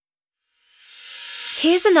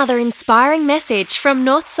Here's another inspiring message from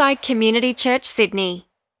Northside Community Church, Sydney.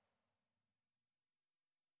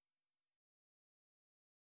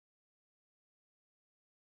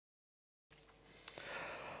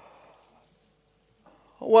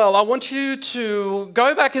 Well, I want you to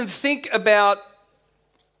go back and think about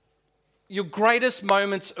your greatest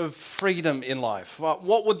moments of freedom in life.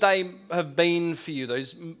 What would they have been for you,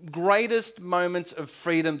 those greatest moments of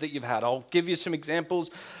freedom that you've had? I'll give you some examples.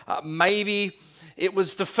 Maybe it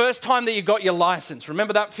was the first time that you got your license.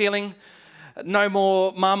 Remember that feeling? No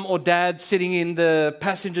more mum or dad sitting in the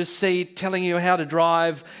passenger seat telling you how to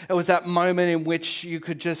drive. It was that moment in which you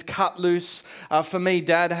could just cut loose. For me,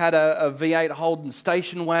 Dad had a V8 Holden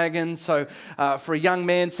station wagon. So for a young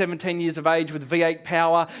man, 17 years of age with V8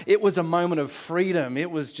 power, it was a moment of freedom.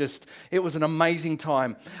 It was an amazing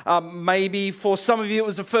time. Maybe for some of you, it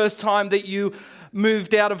was the first time that you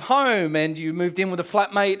moved out of home and you moved in with a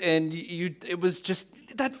flatmate, and it was just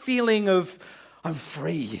that feeling of, I'm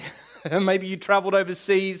free. Maybe you traveled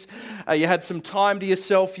overseas, you had some time to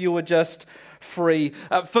yourself, you were just free.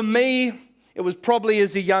 For me, it was probably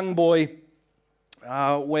as a young boy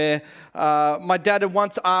where my dad had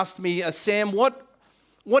once asked me, Sam, what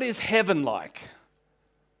is heaven like?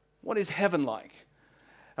 What is heaven like?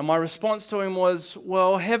 And my response to him was,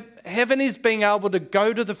 well, heaven is being able to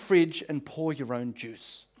go to the fridge and pour your own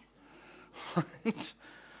juice. Right?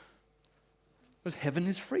 Because heaven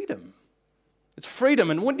is freedom. It's freedom.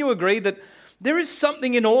 And wouldn't you agree that there is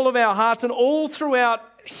something in all of our hearts and all throughout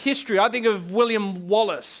history? I think of William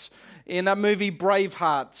Wallace in that movie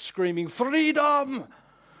Braveheart screaming, freedom!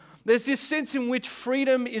 There's this sense in which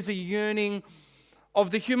freedom is a yearning of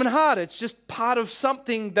the human heart. It's just part of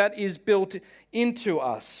something that is built into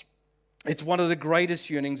us. It's one of the greatest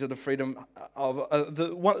yearnings of the freedom of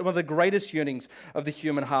one of the greatest yearnings of the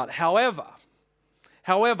human heart. However,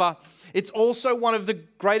 it's also one of the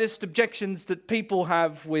greatest objections that people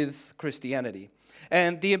have with Christianity.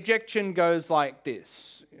 And the objection goes like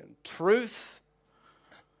this: truth,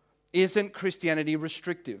 isn't Christianity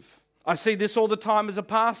restrictive? I see this all the time as a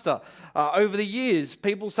pastor. Over the years,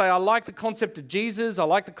 people say, I like the concept of Jesus, I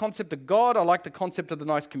like the concept of God, I like the concept of the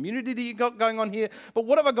nice community that you got going on here, but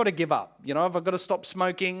what have I got to give up? Have I got to stop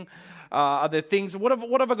smoking? Are there things, what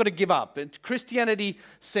have I got to give up? Christianity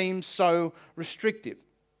seems so restrictive.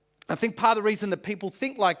 I think part of the reason that people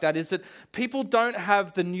think like that is that people don't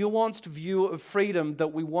have the nuanced view of freedom that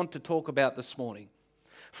we want to talk about this morning.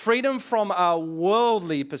 Freedom from a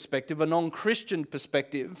worldly perspective, a non-Christian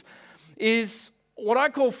perspective, is what I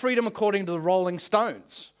call freedom according to the Rolling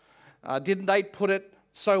Stones. Didn't they put it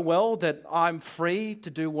so well that I'm free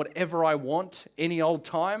to do whatever I want any old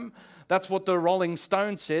time? That's what the Rolling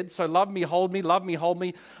Stones said. So love me, hold me,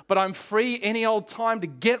 but I'm free any old time to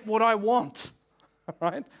get what I want.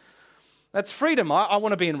 Right? That's freedom. I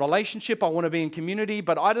want to be in relationship, I want to be in community,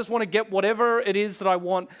 but I just want to get whatever it is that I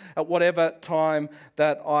want at whatever time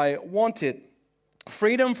that I want it.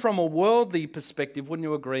 Freedom from a worldly perspective, wouldn't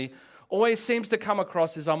you agree, always seems to come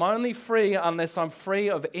across as I'm only free unless I'm free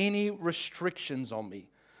of any restrictions on me.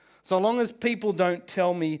 So long as people don't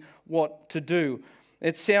tell me what to do.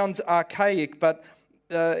 It sounds archaic, but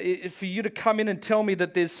for you to come in and tell me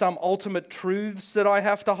that there's some ultimate truths that I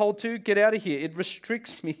have to hold to, get out of here. It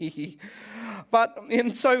restricts me.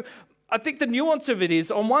 And so I think the nuance of it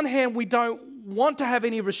is, on one hand, we don't want to have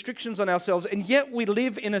any restrictions on ourselves, and yet we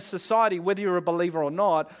live in a society, whether you're a believer or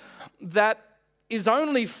not, that is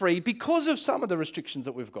only free because of some of the restrictions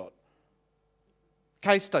that we've got.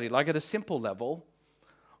 Case study, like at a simple level,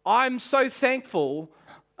 I'm so thankful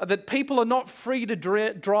that people are not free to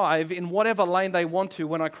drive in whatever lane they want to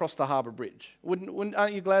when I cross the Harbour Bridge.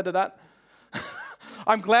 Aren't you glad of that?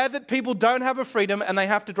 I'm glad that people don't have a freedom and they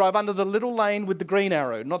have to drive under the little lane with the green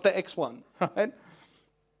arrow, not the X1. Right?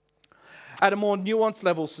 At a more nuanced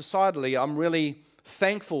level societally, I'm really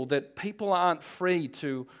thankful that people aren't free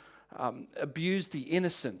to abuse the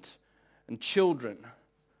innocent and children,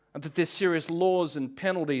 and that there's serious laws and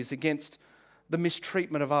penalties against the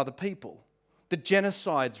mistreatment of other people. That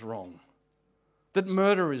genocide's wrong, that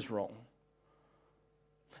murder is wrong.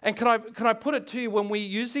 And can I put it to you, when we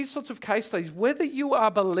use these sorts of case studies, whether you are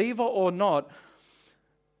a believer or not,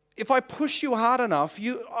 if I push you hard enough,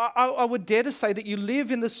 I would dare to say that you live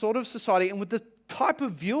in this sort of society and with the type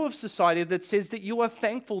of view of society that says that you are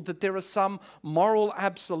thankful that there are some moral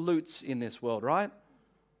absolutes in this world, right?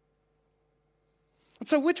 And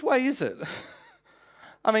so which way is it?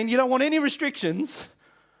 I mean, you don't want any restrictions,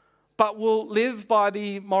 but we'll live by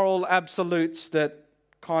the moral absolutes that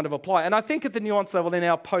kind of apply. And I think at the nuance level, in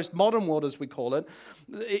our postmodern world, as we call it,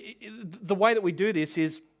 the way that we do this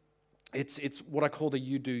is, it's what I call the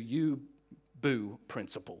you do you boo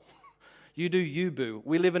principle. You do you, boo.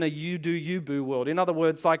 We live in a you do you, boo world. In other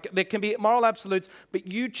words, like there can be moral absolutes, but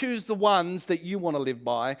you choose the ones that you want to live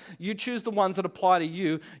by. You choose the ones that apply to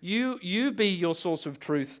you. You be your source of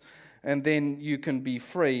truth, and then you can be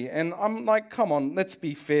free. And I'm like, come on, let's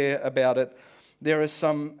be fair about it. There are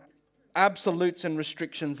some absolutes and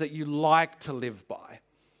restrictions that you like to live by.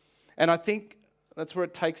 And I think that's where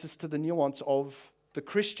it takes us to the nuance of the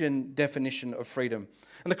Christian definition of freedom.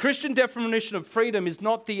 And the Christian definition of freedom is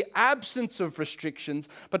not the absence of restrictions,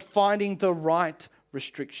 but finding the right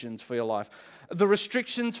restrictions for your life. The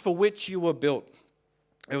restrictions for which you were built.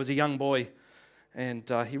 There was a young boy, and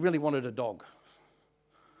he really wanted a dog.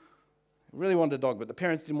 He really wanted a dog, but the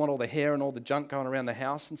parents didn't want all the hair and all the junk going around the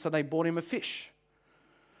house, and so they bought him a fish.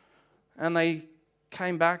 And they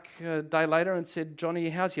came back a day later and said, Johnny,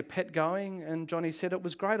 how's your pet going? And Johnny said, it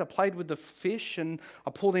was great. I played with the fish and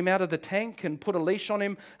I pulled him out of the tank and put a leash on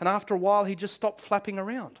him. And after a while, he just stopped flapping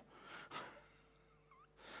around.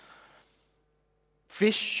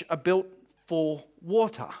 Fish are built for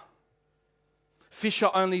water. Fish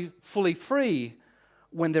are only fully free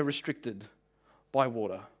when they're restricted by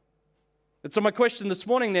water. And so my question this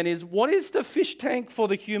morning then is, what is the fish tank for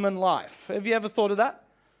the human life? Have you ever thought of that?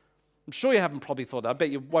 I'm sure you haven't probably thought that. I bet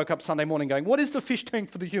you woke up Sunday morning going, what is the fish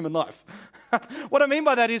tank for the human life? What I mean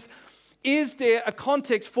by that is there a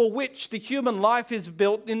context for which the human life is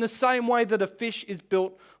built in the same way that a fish is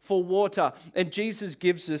built for water? And Jesus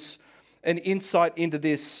gives us an insight into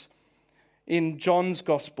this in John's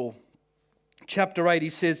Gospel. Chapter 8, he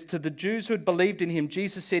says, to the Jews who had believed in him,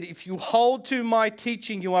 Jesus said, if you hold to my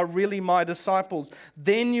teaching, you are really my disciples.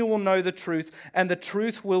 Then you will know the truth, and the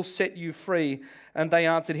truth will set you free. And they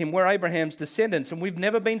answered him, we're Abraham's descendants, and we've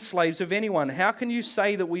never been slaves of anyone. How can you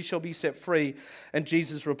say that we shall be set free? And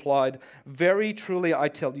Jesus replied, very truly I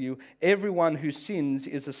tell you, everyone who sins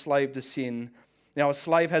is a slave to sin. Now, a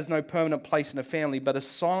slave has no permanent place in a family, but a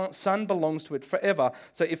son belongs to it forever.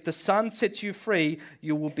 So if the Son sets you free,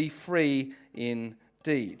 you will be free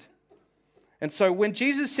indeed. And so when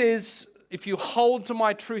Jesus says, if you hold to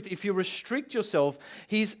my truth, if you restrict yourself,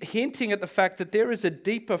 he's hinting at the fact that there is a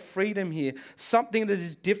deeper freedom here, something that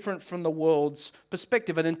is different from the world's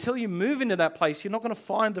perspective. And until you move into that place, you're not going to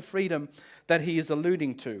find the freedom that he is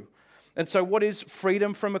alluding to. And so what is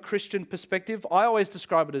freedom from a Christian perspective? I always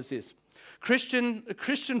describe it as this.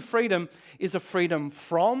 Christian freedom is a freedom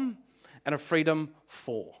from and a freedom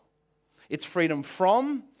for. It's freedom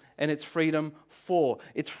from and it's freedom for.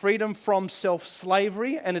 It's freedom from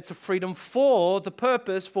self-slavery and it's a freedom for the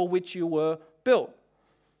purpose for which you were built.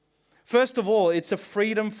 First of all, it's a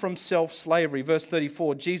freedom from self-slavery. Verse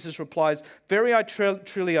 34, Jesus replies, very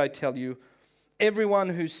truly I tell you, everyone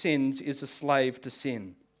who sins is a slave to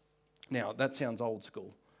sin. Now, that sounds old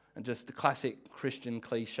school and just the classic Christian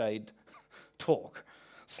cliched talk.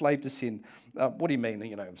 Slave to sin. What do you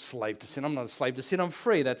mean, slave to sin? I'm not a slave to sin, I'm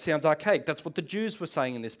free. That sounds archaic. That's what the Jews were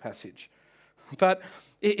saying in this passage. But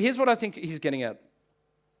here's what I think he's getting at.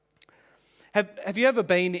 Have you ever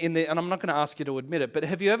been in the, and I'm not going to ask you to admit it, but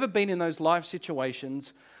have you ever been in those life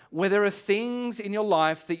situations where there are things in your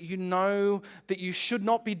life that you know that you should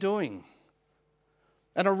not be doing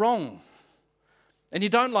and are wrong, and you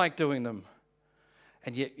don't like doing them,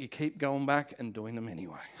 and yet you keep going back and doing them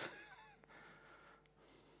anyway?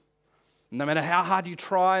 No matter how hard you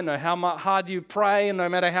try, no matter how hard you pray, and no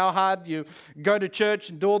matter how hard you go to church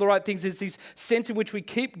and do all the right things, there's this sense in which we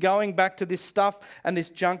keep going back to this stuff and this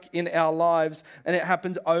junk in our lives, and it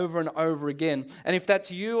happens over and over again. And if that's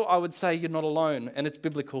you, I would say you're not alone, and it's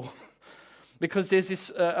biblical. Because there's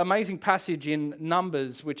this amazing passage in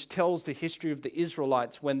Numbers which tells the history of the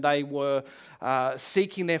Israelites when they were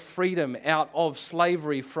seeking their freedom out of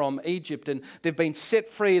slavery from Egypt. And they've been set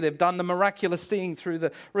free. They've done the miraculous thing through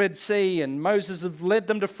the Red Sea. And Moses has led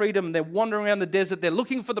them to freedom. And they're wandering around the desert. They're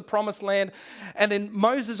looking for the promised land. And then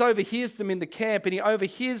Moses overhears them in the camp. And he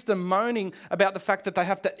overhears them moaning about the fact that they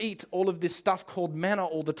have to eat all of this stuff called manna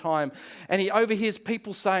all the time. And he overhears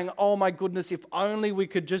people saying, oh my goodness, if only we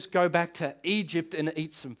could just go back to Egypt and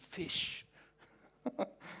eat some fish.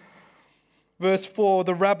 Verse 4,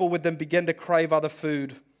 the rabble with them began to crave other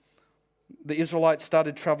food. The Israelites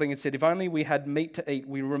started traveling and said, if only we had meat to eat,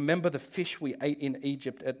 we remember the fish we ate in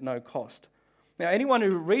Egypt at no cost. Now, anyone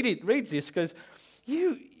who reads this goes,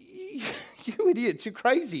 you idiots, you're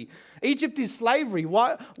crazy. Egypt is slavery.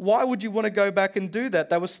 Why would you want to go back and do that?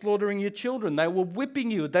 They were slaughtering your children. They were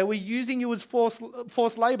whipping you. They were using you as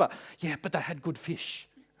forced labor. Yeah, but they had good fish.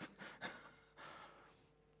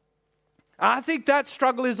 I think that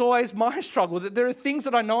struggle is always my struggle, that there are things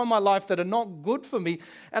that I know in my life that are not good for me,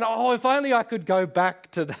 and if only I could go back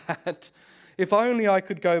to that. If only I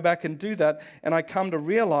could go back and do that. And I come to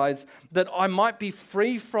realize that I might be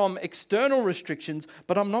free from external restrictions,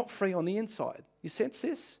 but I'm not free on the inside. You sense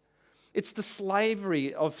this? It's the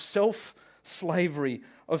slavery of self-slavery,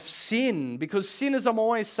 of sin. Because sin, as I'm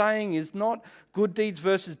always saying, is not good deeds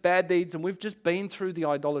versus bad deeds. And we've just been through the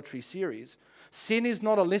idolatry series. Sin is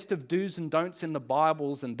not a list of do's and don'ts in the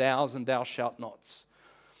Bibles and thou shalt nots.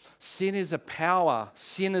 Sin is a power.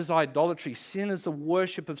 Sin is idolatry. Sin is the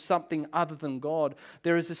worship of something other than God.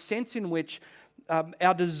 There is a sense in which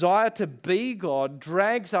our desire to be God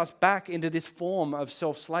drags us back into this form of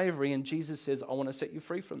self-slavery. And Jesus says, I want to set you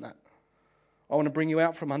free from that. I want to bring you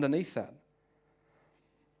out from underneath that.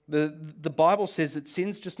 The Bible says that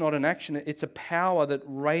sin's just not an action. It's a power that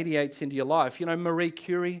radiates into your life. You know, Marie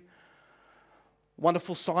Curie,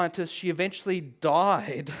 wonderful scientist, she eventually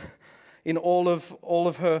died in all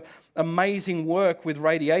of her amazing work with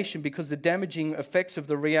radiation because the damaging effects of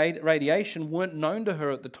the radiation weren't known to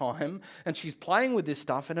her at the time, and she's playing with this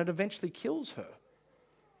stuff and it eventually kills her.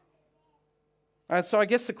 And so I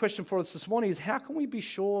guess the question for us this morning is, how can we be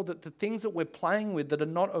sure that the things that we're playing with that are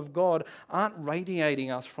not of God aren't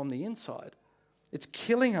radiating us from the inside? It's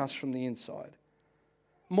killing us from the inside.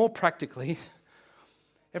 More practically,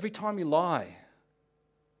 every time you lie,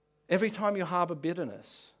 every time you harbor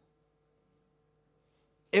bitterness,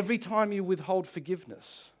 every time you withhold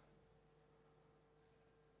forgiveness,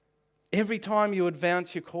 every time you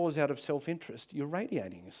advance your cause out of self-interest, you're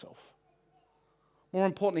radiating yourself. More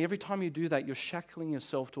importantly, every time you do that, you're shackling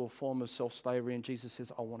yourself to a form of self-slavery, and Jesus says,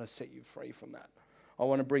 I want to set you free from that. I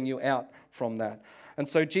want to bring you out from that. And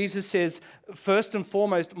so Jesus says, first and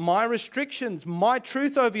foremost, my restrictions, my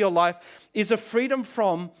truth over your life is a freedom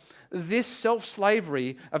from this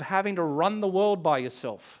self-slavery of having to run the world by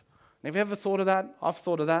yourself. Have you ever thought of that? I've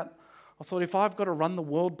thought of that. I thought, if I've got to run the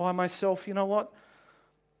world by myself, you know what?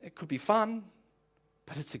 It could be fun,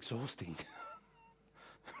 but it's exhausting.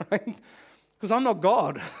 Right? Because I'm not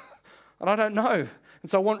God, and I don't know.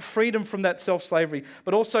 And so I want freedom from that self-slavery.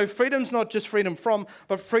 But also, freedom's not just freedom from,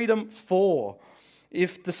 but freedom for.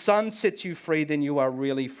 If the Son sets you free, then you are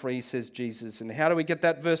really free, says Jesus. And how do we get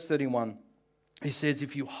that? Verse 31. He says,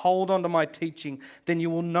 if you hold on to my teaching, then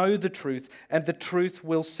you will know the truth, and the truth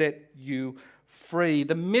will set you free.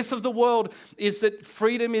 The myth of the world is that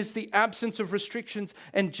freedom is the absence of restrictions,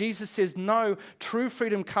 and Jesus says, no, true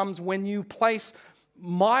freedom comes when you place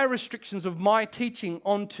my restrictions of my teaching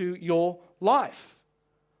onto your life.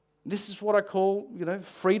 This is what I call,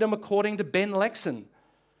 freedom according to Ben Lexon.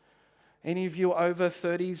 Any of you over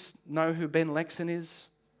 30s know who Ben Lexon is?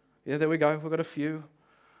 Yeah, there we go. We've got a few.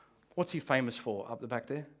 What's he famous for up the back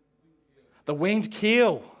there? The winged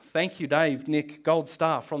keel. Thank you, Dave, Nick, gold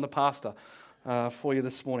star from the pastor for you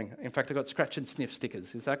this morning. In fact, I got scratch and sniff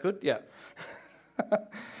stickers. Is that good? Yeah.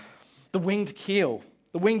 The winged keel.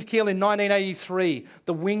 The winged keel in 1983.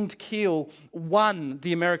 The winged keel won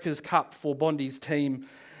the America's Cup for Bondi's team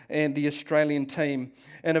and the Australian team.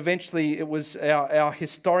 And eventually it was our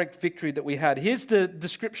historic victory that we had. Here's the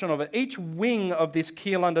description of it. Each wing of this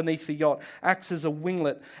keel underneath the yacht acts as a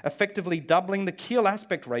winglet, effectively doubling the keel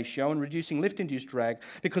aspect ratio and reducing lift-induced drag,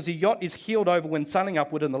 because the yacht is heeled over when sailing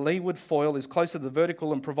upward and the leeward foil is closer to the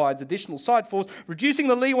vertical and provides additional side force, reducing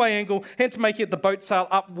the leeway angle, hence making the boat sail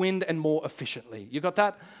upwind and more efficiently. You got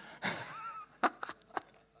that?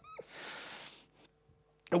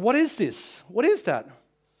 What is this? What is that?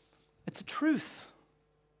 It's a truth.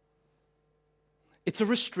 It's a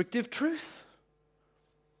restrictive truth.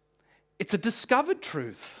 It's a discovered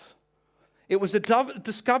truth. It was a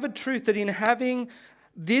discovered truth that in having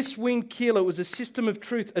this winged keel, it was a system of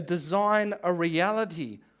truth, a design, a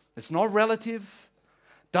reality. It's not relative.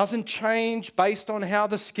 Doesn't change based on how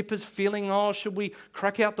the skipper's feeling. Oh, should we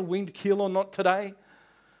crack out the winged keel or not today?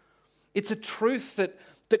 It's a truth that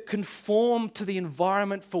conform to the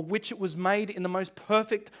environment for which it was made in the most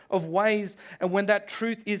perfect of ways. And when that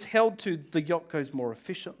truth is held to, the yacht goes more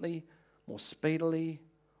efficiently, more speedily,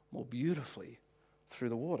 more beautifully through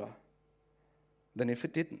the water than if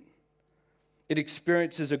it didn't. It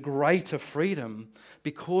experiences a greater freedom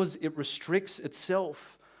because it restricts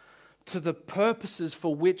itself to the purposes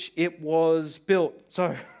for which it was built.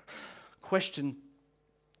 So, question,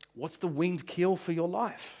 what's the winged keel for your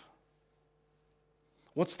life?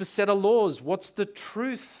 What's the set of laws? What's the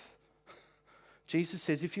truth? Jesus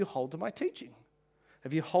says, if you hold to my teaching.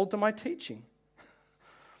 If you hold to my teaching.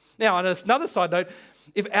 Now, on another side note,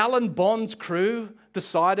 if Alan Bond's crew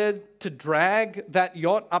decided to drag that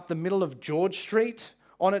yacht up the middle of George Street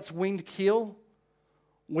on its winged keel,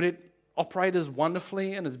 would it operate as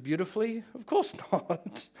wonderfully and as beautifully? Of course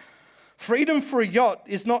not. Freedom for a yacht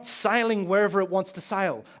is not sailing wherever it wants to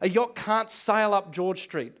sail. A yacht can't sail up George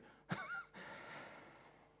Street.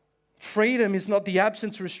 Freedom is not the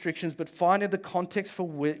absence of restrictions, but finding the context for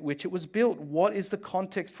which it was built. What is the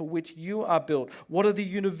context for which you are built? What are the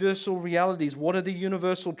universal realities? What are the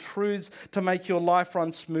universal truths to make your life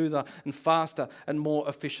run smoother and faster and more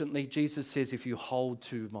efficiently? Jesus says, if you hold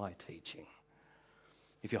to my teaching,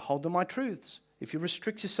 if you hold to my truths, if you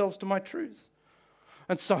restrict yourselves to my truth.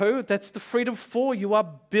 And so that's the freedom for you are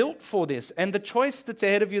built for this. And the choice that's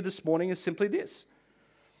ahead of you this morning is simply this.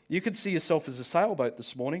 You could see yourself as a sailboat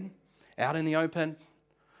this morning, out in the open,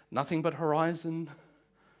 nothing but horizon.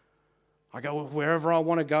 I go wherever I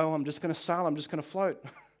want to go. I'm just going to sail. I'm just going to float.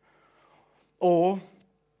 Or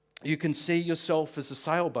you can see yourself as a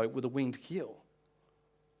sailboat with a winged keel,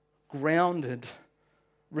 grounded,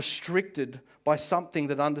 restricted by something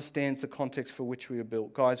that understands the context for which we are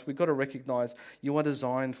built. Guys, we've got to recognize you are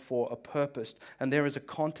designed for a purpose, and there is a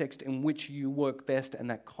context in which you work best, and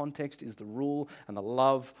that context is the rule and the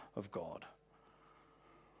love of God.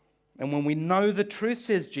 And when we know the truth,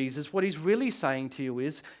 says Jesus, what he's really saying to you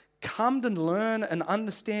is, come to learn and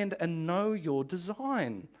understand and know your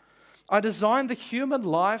design. I designed the human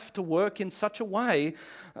life to work in such a way,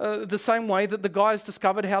 the same way that the guys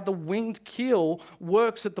discovered how the winged keel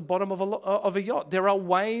works at the bottom of a yacht. There are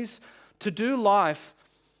ways to do life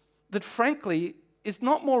that, frankly, is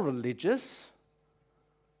not more religious,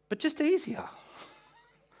 but just easier.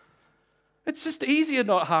 It's just easier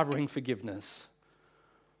not harboring forgiveness.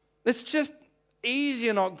 It's just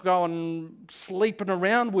easier not going sleeping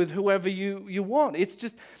around with whoever you want. It's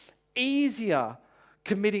just easier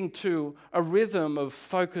committing to a rhythm of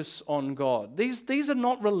focus on God. These are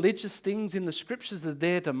not religious things in the scriptures that are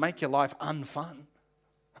there to make your life unfun.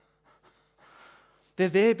 They're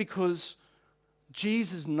there because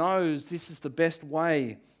Jesus knows this is the best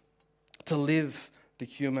way to live the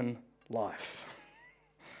human life.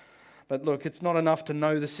 But look, it's not enough to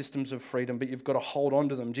know the systems of freedom, but you've got to hold on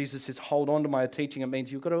to them. Jesus says, hold on to my teaching. It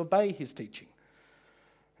means you've got to obey his teaching.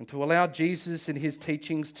 And to allow Jesus and his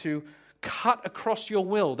teachings to cut across your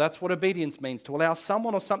will. That's what obedience means, to allow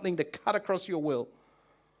someone or something to cut across your will.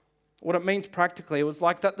 What it means practically, it was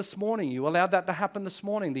like that this morning. You allowed that to happen this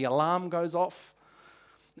morning. The alarm goes off.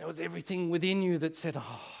 There was everything within you that said,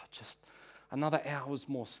 just another hour's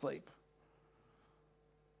more sleep.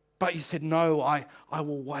 But you said, no, I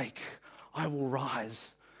will wake. I will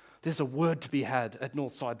rise. There's a word to be had at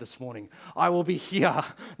Northside this morning. I will be here.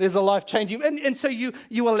 There's a life changing. And so you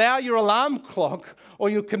allow your alarm clock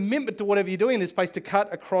or your commitment to whatever you're doing in this place to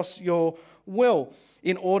cut across your will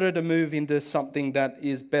in order to move into something that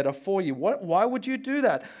is better for you. Why would you do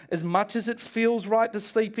that? As much as it feels right to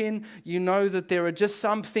sleep in, you know that there are just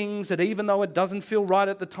some things that even though it doesn't feel right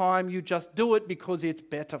at the time, you just do it because it's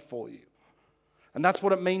better for you. And that's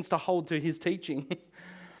what it means to hold to his teaching.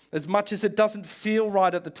 As much as it doesn't feel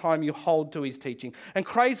right at the time, you hold to his teaching. And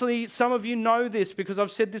crazily, some of you know this because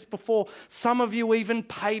I've said this before. Some of you even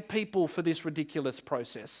pay people for this ridiculous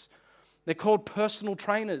process. They're called personal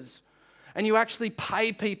trainers. And you actually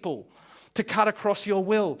pay people to cut across your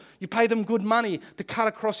will. You pay them good money to cut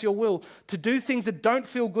across your will, to do things that don't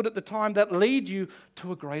feel good at the time that lead you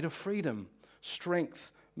to a greater freedom,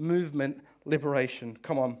 strength, movement, liberation.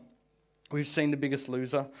 Come on. We've seen The Biggest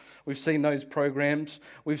Loser. We've seen those programs.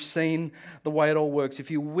 We've seen the way it all works. If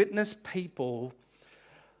you witness people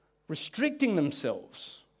restricting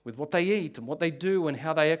themselves with what they eat and what they do and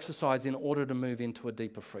how they exercise in order to move into a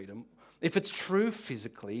deeper freedom, if it's true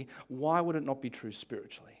physically, why would it not be true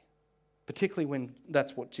spiritually? Particularly when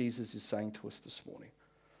that's what Jesus is saying to us this morning.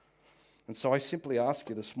 And so I simply ask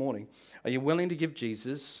you this morning, are you willing to give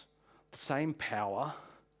Jesus the same power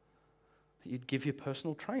that you'd give your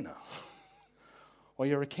personal trainer? Or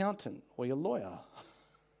your accountant, or your lawyer.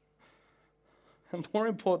 And more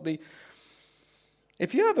importantly,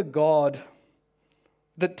 if you have a God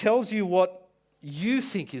that tells you what you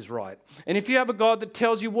think is right, and if you have a God that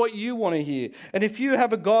tells you what you want to hear, and if you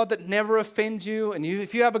have a God that never offends you, and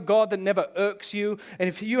if you have a God that never irks you, and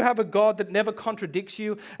if you have a God that never contradicts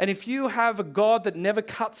you, and if you have a God that never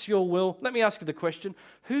cuts your will, let me ask you the question,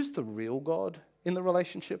 who's the real God in the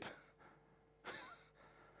relationship?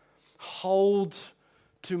 Hold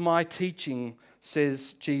to my teaching,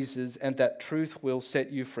 says Jesus, and that truth will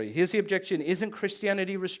set you free. Here's the objection. Isn't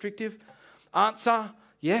Christianity restrictive? Answer,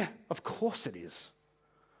 yeah, of course it is.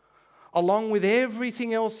 Along with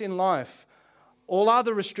everything else in life, all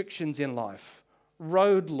other restrictions in life,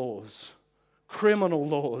 road laws, criminal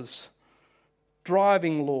laws,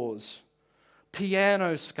 driving laws,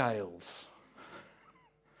 piano scales,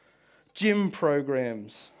 gym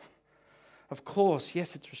programs, Of course,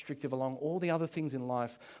 yes, it's restrictive along all the other things in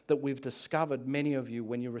life that we've discovered, many of you,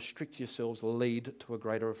 when you restrict yourselves, lead to a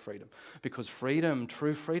greater freedom. Because freedom,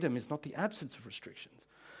 true freedom, is not the absence of restrictions,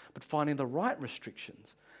 but finding the right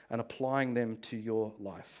restrictions and applying them to your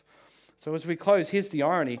life. So as we close, here's the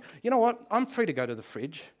irony. You know what? I'm free to go to the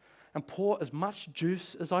fridge and pour as much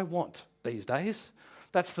juice as I want these days.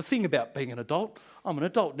 That's the thing about being an adult. I'm an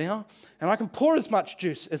adult now, and I can pour as much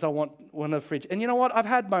juice as I want in the fridge. And you know what? I've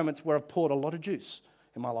had moments where I've poured a lot of juice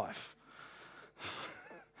in my life.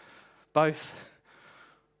 Both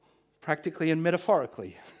practically and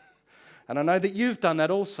metaphorically. And I know that you've done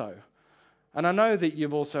that also. And I know that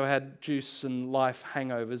you've also had juice and life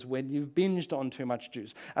hangovers when you've binged on too much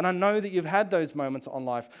juice. And I know that you've had those moments on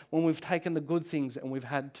life when we've taken the good things and we've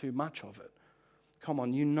had too much of it. Come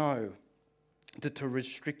on, you know that to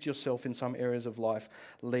restrict yourself in some areas of life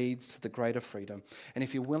leads to the greater freedom. And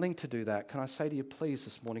if you're willing to do that, can I say to you, please,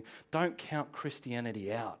 this morning, don't count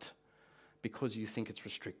Christianity out because you think it's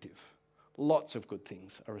restrictive. Lots of good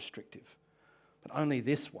things are restrictive, but only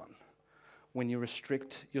this one, when you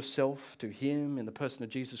restrict yourself to Him in the person of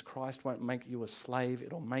Jesus Christ, won't make you a slave.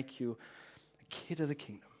 It'll make you a kid of the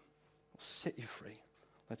kingdom. It'll set you free.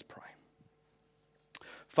 Let's pray.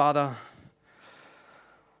 Father,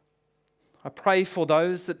 I pray for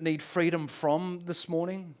those that need freedom from this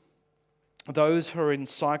morning, those who are in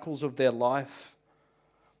cycles of their life,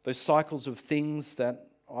 those cycles of things that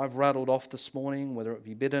I've rattled off this morning, whether it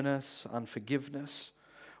be bitterness, unforgiveness,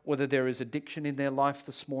 whether there is addiction in their life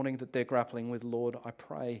this morning that they're grappling with. Lord, I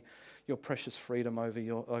pray your precious freedom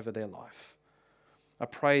over their life. I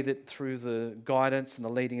pray that through the guidance and the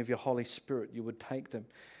leading of your Holy Spirit, you would take them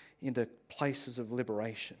into places of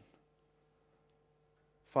liberation.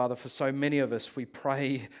 Father, for so many of us, we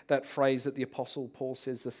pray that phrase that the Apostle Paul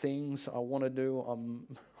says, the things I want to do, I'm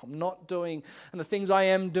not doing, and the things I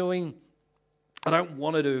am doing, I don't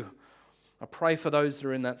want to do. I pray for those that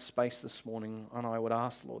are in that space this morning, and I would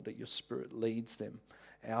ask, Lord, that your Spirit leads them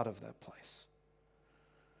out of that place.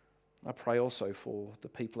 I pray also for the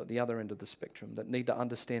people at the other end of the spectrum that need to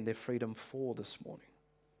understand their freedom for this morning.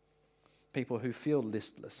 People who feel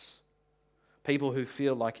listless. People who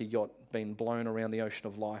feel like a yacht being blown around the ocean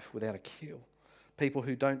of life without a keel. People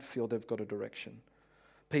who don't feel they've got a direction.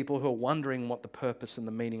 People who are wondering what the purpose and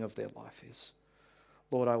the meaning of their life is.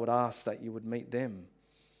 Lord, I would ask that you would meet them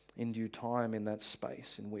in due time in that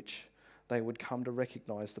space in which they would come to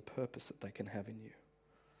recognize the purpose that they can have in you.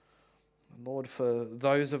 And Lord, for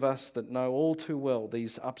those of us that know all too well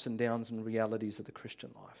these ups and downs and realities of the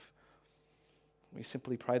Christian life, we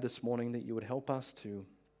simply pray this morning that you would help us to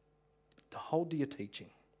hold to your teaching,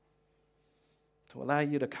 to allow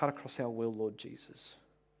you to cut across our will, Lord Jesus.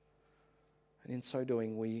 And in so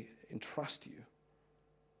doing, we entrust you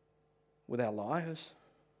with our lives,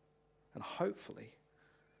 and hopefully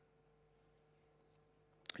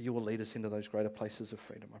you will lead us into those greater places of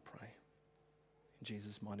freedom, I pray. In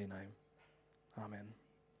Jesus' mighty name, amen.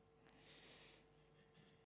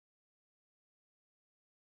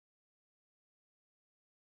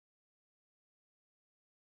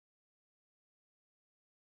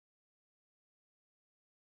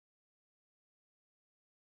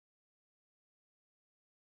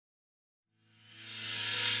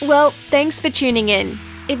 Well, thanks for tuning in.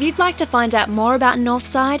 If you'd like to find out more about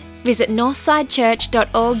Northside, visit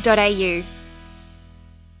northsidechurch.org.au.